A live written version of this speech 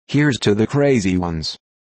Here's to the crazy ones.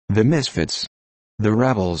 The misfits. The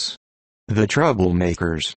rebels. The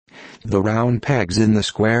troublemakers. The round pegs in the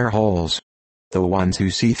square holes. The ones who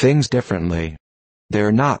see things differently.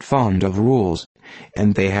 They're not fond of rules,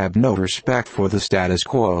 and they have no respect for the status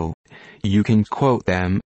quo. You can quote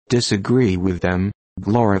them, disagree with them,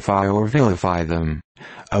 glorify or vilify them.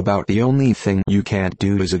 About the only thing you can't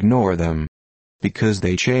do is ignore them. Because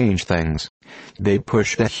they change things. They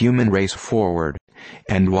push the human race forward.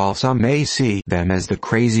 And while some may see them as the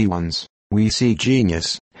crazy ones, we see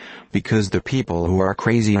genius. Because the people who are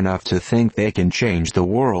crazy enough to think they can change the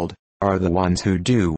world, are the ones who do.